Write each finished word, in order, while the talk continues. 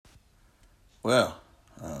Well,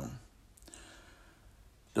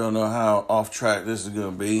 don't know how off track this is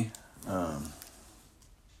going to be.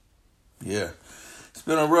 Yeah. It's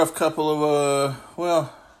been a rough couple of,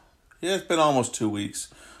 it's been almost 2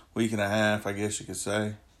 weeks. Week and a half, I guess you could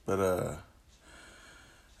say. But,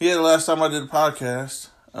 the last time I did a podcast,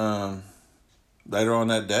 later on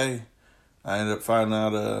that day, I ended up finding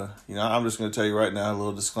out, I'm just going to tell you right now, a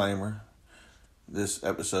little disclaimer. This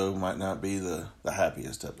episode might not be the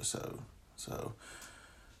happiest episode. So,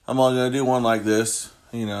 I'm only going to do one like this,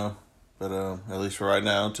 but at least for right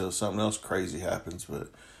now until something else crazy happens. But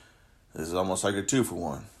this is almost like a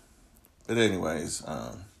 2-for-1. But anyways,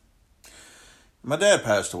 my dad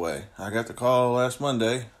passed away. I got the call last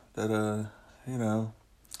Monday that, that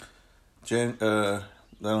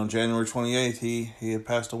on January 28th, he had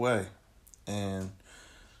passed away. And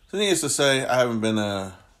so needless to say, I haven't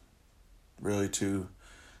been really too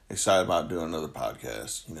excited about doing another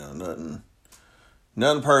podcast.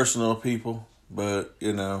 Nothing personal, people, but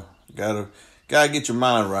gotta get your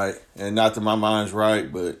mind right. And not that my mind's right,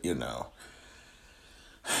 but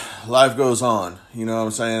life goes on. You know what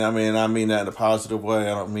I'm saying? I mean that in a positive way.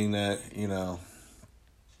 I don't mean that,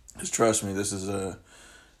 just trust me, this is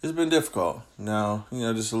it's been difficult. Now,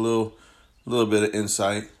 just a little bit of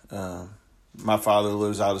insight. My father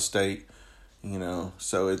lives out of state,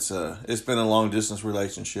 so it's been a long distance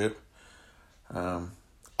relationship.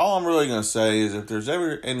 All I'm really going to say is if there's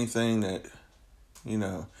ever anything that,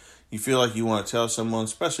 you feel like you want to tell someone,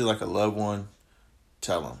 especially like a loved one,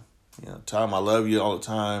 tell them. Tell them I love you all the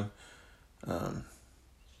time.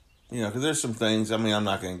 Because there's some things, I'm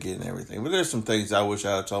not going to get in everything, but there's some things I wish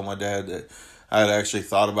I had told my dad that I had actually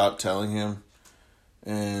thought about telling him.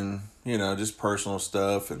 And, just personal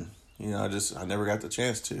stuff. And, I never got the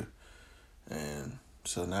chance to. And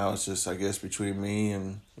so now it's just, I guess, between me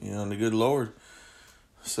and, and the good Lord.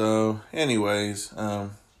 So, anyways, I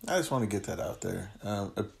just want to get that out there.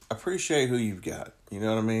 Appreciate who you've got. You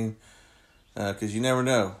know what I mean? Because you never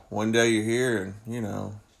know. One day you're here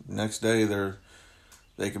and, next day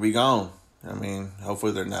they could be gone.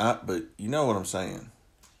 Hopefully they're not, but you know what I'm saying.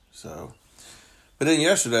 So, but then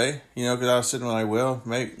yesterday, because I was sitting like, well,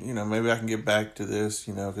 maybe I can get back to this,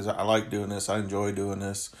 because I like doing this. I enjoy doing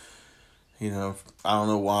this. I don't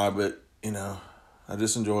know why, but, I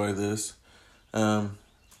just enjoy this.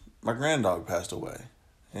 My granddog passed away.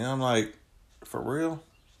 And I'm like, for real?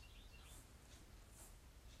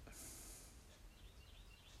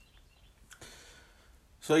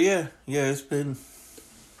 So, yeah, it's been...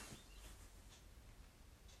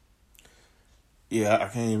 Yeah, I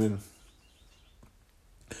can't even...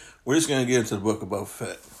 We're just going to get into the book of Boba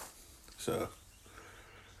Fett. So,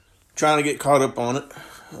 trying to get caught up on it.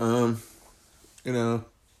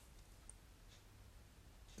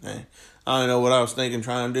 Hey, I don't know what I was thinking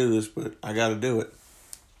trying to do this, but I got to do it.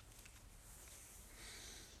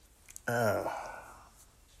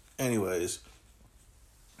 Anyways,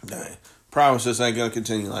 promise this ain't going to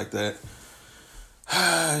continue like that.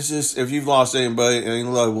 It's just, if you've lost anybody, any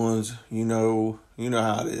loved ones, you know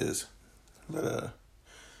how it is. But,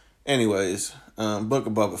 anyways, book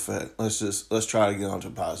of Boba Fett. Let's try to get on to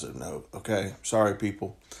a positive note, okay? Sorry,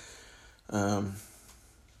 people.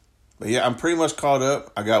 But yeah, I'm pretty much caught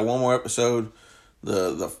up. I got one more episode,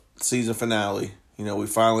 the season finale. We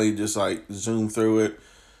finally just zoomed through it.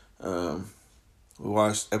 We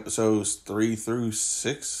watched episodes 3 through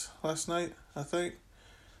 6 last night, I think,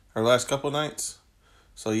 or last couple nights.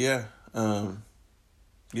 So yeah,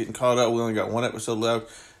 getting caught up. We only got one episode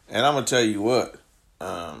left, and I'm gonna tell you what.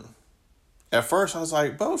 At first I was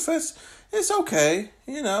like, Boba Fett's, it's okay,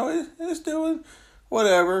 it's doing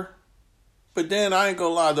whatever. But then I ain't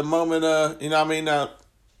gonna lie, the moment,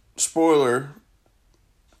 spoiler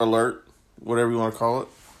alert, whatever you want to call it.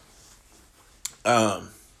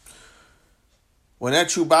 When that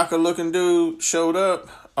Chewbacca looking dude showed up,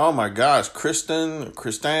 oh my gosh, Kristen,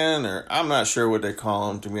 or I'm not sure what they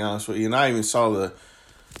call him, to be honest with you. And I even saw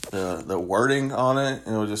the wording on it,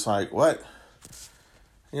 and it was just like, what?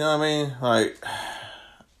 You know what I mean? Like,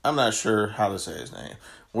 I'm not sure how to say his name.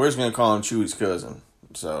 We're just gonna call him Chewie's cousin.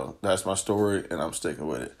 So that's my story, and I'm sticking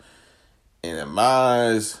with it. And in my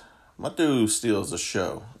eyes, my dude steals the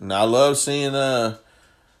show. And I love seeing Jabba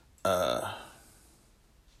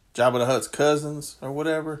the Hutt's cousins or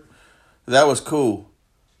whatever. That was cool.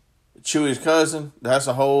 Chewie's cousin, that's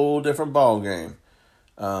a whole different ball game.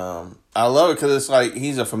 I love it because it's like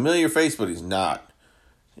he's a familiar face, but he's not.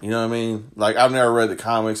 You know what I mean? Like, I've never read the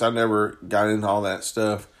comics. I've never got into all that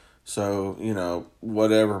stuff. So,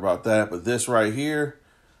 whatever about that. But this right here,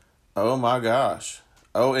 oh my gosh.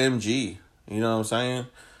 OMG. You know what I'm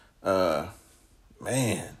saying?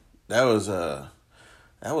 Man, that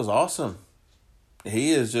was awesome.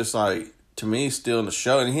 He is just like, to me, still in the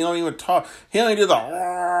show, and he don't even talk. He don't even do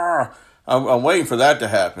the. I'm waiting for that to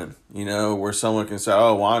happen. Where someone can say,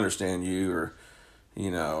 "Oh, well, I understand you," or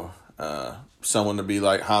someone to be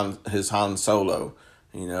like his Han Solo.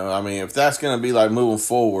 I mean, if that's gonna be like moving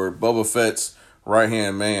forward, Boba Fett's right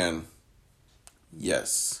hand man,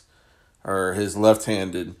 yes, or his left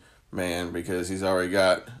handed man, because he's already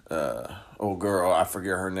got old girl. I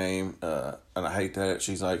forget her name, and I hate that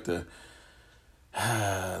she's like the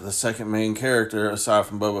second main character aside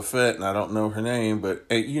from Boba Fett, and I don't know her name, but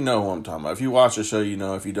hey, you know who I'm talking about. If you watch the show, you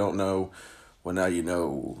know. If you don't know, well, now you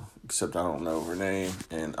know. Except I don't know her name,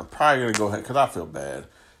 and I'm probably gonna go ahead because I feel bad.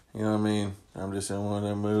 You know what I mean? I'm just in one of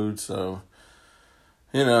them moods, so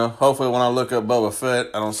hopefully when I look up Boba Fett,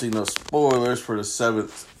 I don't see no spoilers for the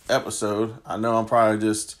 7th episode. I know I'm probably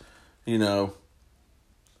just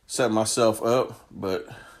setting myself up, but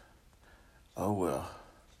oh well.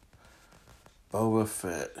 Boba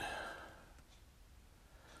Fett.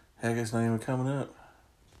 Heck, it's not even coming up.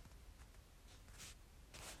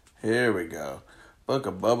 Here we go. Book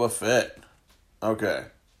of Boba Fett. Okay,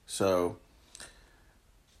 so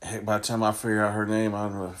heck, by the time I figure out her name,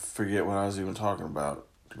 I'm gonna forget what I was even talking about,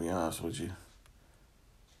 to be honest with you.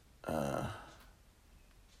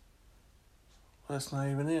 That's not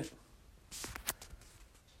even it.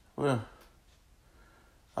 Well,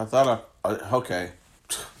 I thought okay.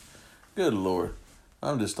 Good Lord.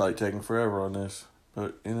 I'm just like taking forever on this.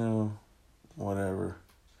 But, whatever.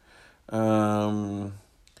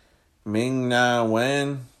 Ming Na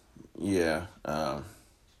Wen. Yeah. I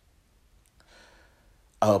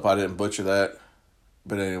hope I didn't butcher that.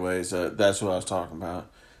 But anyways, that's what I was talking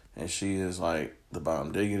about. And she is like the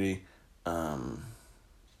bomb diggity. Let's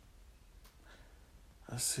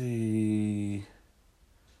see.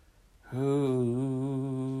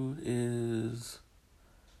 Who is...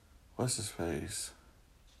 What's his face?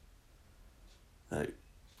 Like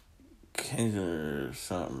King or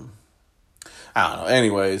something. I don't know.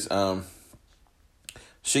 Anyways,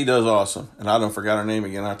 she does awesome. And I don't forgot her name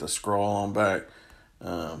again. I have to scroll on back.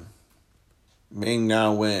 Ming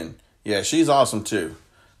Na Wen. Yeah, she's awesome too.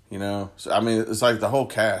 So, I mean, it's like the whole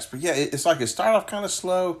cast. But yeah, it's like it started off kind of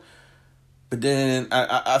slow. But then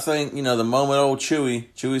I think, the moment old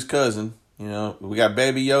Chewie's cousin, we got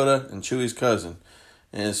Baby Yoda and Chewie's cousin.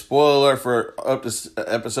 And spoiler alert for up to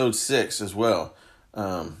episode 6 as well.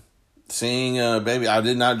 Seeing Baby, I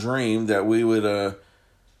did not dream that we would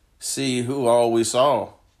see who all we saw.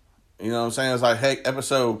 You know what I'm saying? It's like, heck,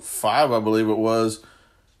 episode 5, I believe it was,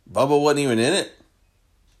 Bubba wasn't even in it.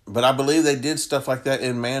 But I believe they did stuff like that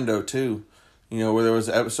in Mando too. Where there was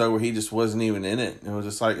an episode where he just wasn't even in it. It was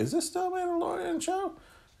just like, is this still Mandalorian show?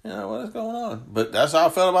 What is going on? But that's how I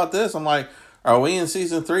felt about this. I'm like, are we in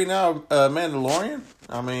season 3 now, Mandalorian?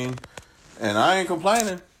 I mean, and I ain't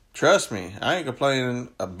complaining. Trust me, I ain't complaining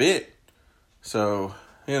a bit. So,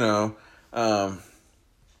 it was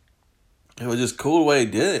just cool the way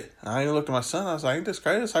he did it. I even looked at my son. I was like, ain't this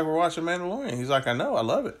crazy? It's like we're watching Mandalorian. He's like, I know, I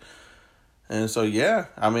love it. And so, yeah,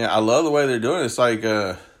 I mean, I love the way they're doing it.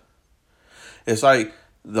 It's like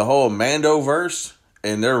the whole Mando-verse,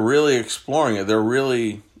 and they're really exploring it. They're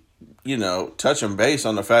really... touching base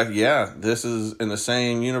on the fact, yeah, this is in the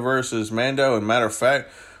same universe as Mando. And matter of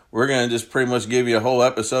fact, we're going to just pretty much give you a whole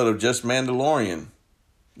episode of just Mandalorian.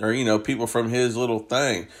 Or, people from his little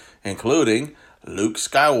thing, including Luke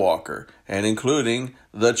Skywalker and including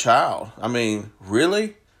the child. I mean,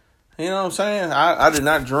 really? You know what I'm saying? I did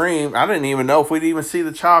not dream. I didn't even know if we'd even see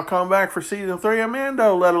the child come back for season 3 of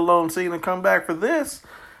Mando, let alone seeing him come back for this.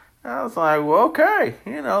 I was like, well, okay.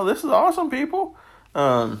 This is awesome, people.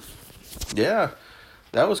 Yeah,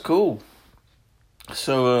 that was cool.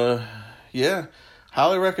 So, yeah,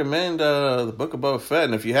 highly recommend the Book of Boba Fett.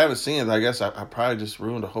 And if you haven't seen it, I guess I probably just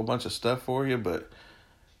ruined a whole bunch of stuff for you, but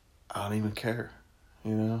I don't even care.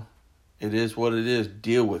 It is what it is.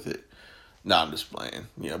 Deal with it. No, I'm just playing.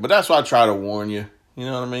 But that's why I try to warn you. You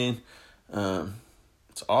know what I mean?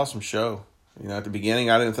 It's an awesome show. At the beginning,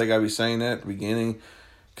 I didn't think I'd be saying that at the beginning.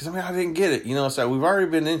 Because, I didn't get it. It's like we've already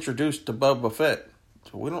been introduced to Boba Fett.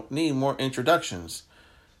 So we don't need more introductions.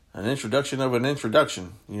 An introduction of an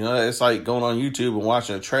introduction. It's like going on YouTube and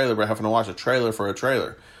watching a trailer, but having to watch a trailer for a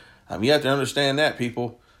trailer. You have to understand that,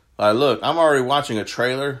 people. Like, look, I'm already watching a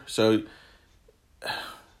trailer, so...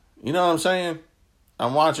 You know what I'm saying?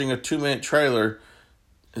 I'm watching a 2-minute trailer,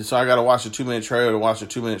 and so I got to watch a 2-minute trailer to watch a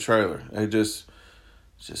 2-minute trailer. It's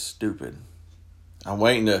just stupid. I'm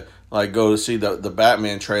waiting to go to see the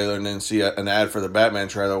Batman trailer and then see an ad for the Batman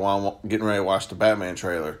trailer while I'm getting ready to watch the Batman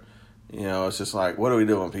trailer. You know, it's just like, what are we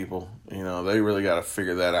doing, people? You know, they really got to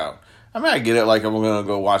figure that out. I mean, I get it. Like, I'm going to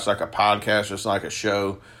go watch like a podcast or like a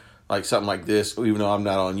show, like something like this, even though I'm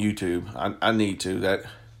not on YouTube. I need to. That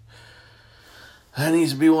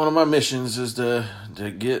needs to be one of my missions, is to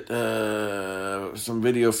get some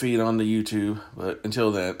video feed on the YouTube. But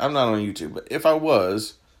until then, I'm not on YouTube. But if I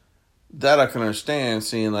was, that I can understand,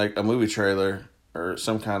 seeing like a movie trailer or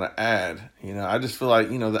some kind of ad. You know, I just feel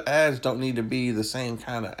like, you know, the ads don't need to be the same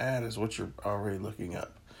kind of ad as what you're already looking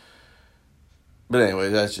up. But anyway,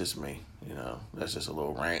 that's just me. You know, that's just a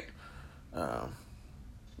little rant.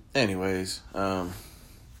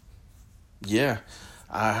 Yeah,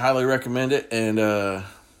 I highly recommend it. And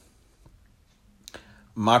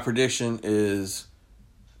my prediction is,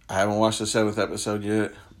 I haven't watched the 7th episode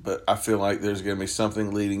yet, but I feel like there's going to be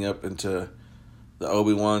something leading up into the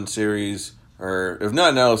Obi-Wan series, or if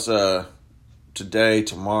nothing else, today,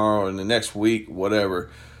 tomorrow, and the next week, whatever,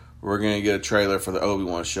 we're going to get a trailer for the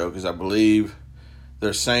Obi-Wan show, because I believe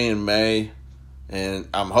they're saying May, and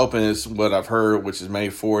I'm hoping it's what I've heard, which is May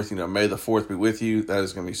 4th. You know, May the 4th be with you. That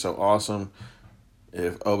is going to be so awesome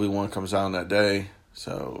if Obi-Wan comes out on that day.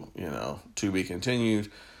 So, you know, to be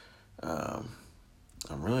continued. I'm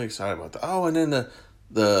really excited about that. Oh, and then the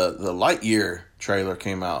Lightyear trailer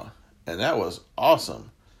came out, and that was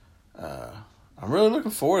awesome. I'm really looking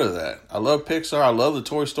forward to that. I love Pixar. I love the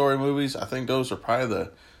Toy Story movies. I think those are probably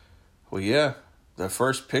the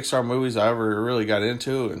first Pixar movies I ever really got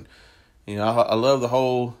into. And, you know, I love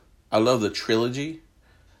the trilogy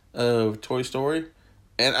of Toy Story.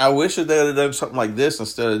 And I wish that they had done something like this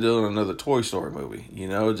instead of doing another Toy Story movie. You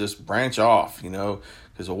know, just branch off, you know.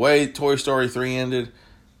 Because the way Toy Story 3 ended,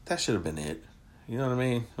 that should have been it. You know what I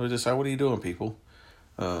mean? It was just like, what are you doing, people?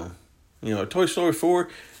 You know, Toy Story 4,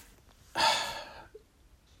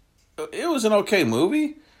 it was an okay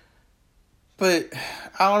movie. But,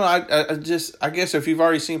 I don't know, I guess if you've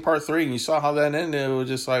already seen part 3 and you saw how that ended, it was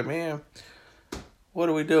just like, man, what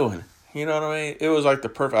are we doing? You know what I mean? It was like the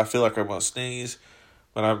perfect, I feel like I'm going to sneeze,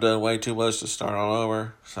 but I've done way too much to start all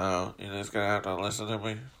over. So, you're just going to have to listen to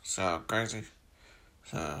me. So, crazy.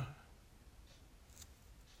 So,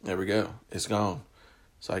 there we go. It's gone.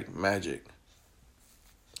 It's like magic.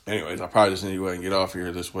 Anyways, I probably just need to go ahead and get off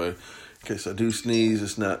here this way. In case I do sneeze,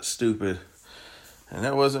 it's not stupid. And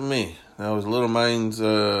that wasn't me. That was Little Main's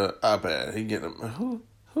iPad. He getting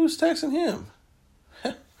who's texting him?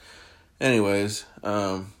 Anyways,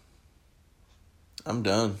 I'm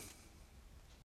done.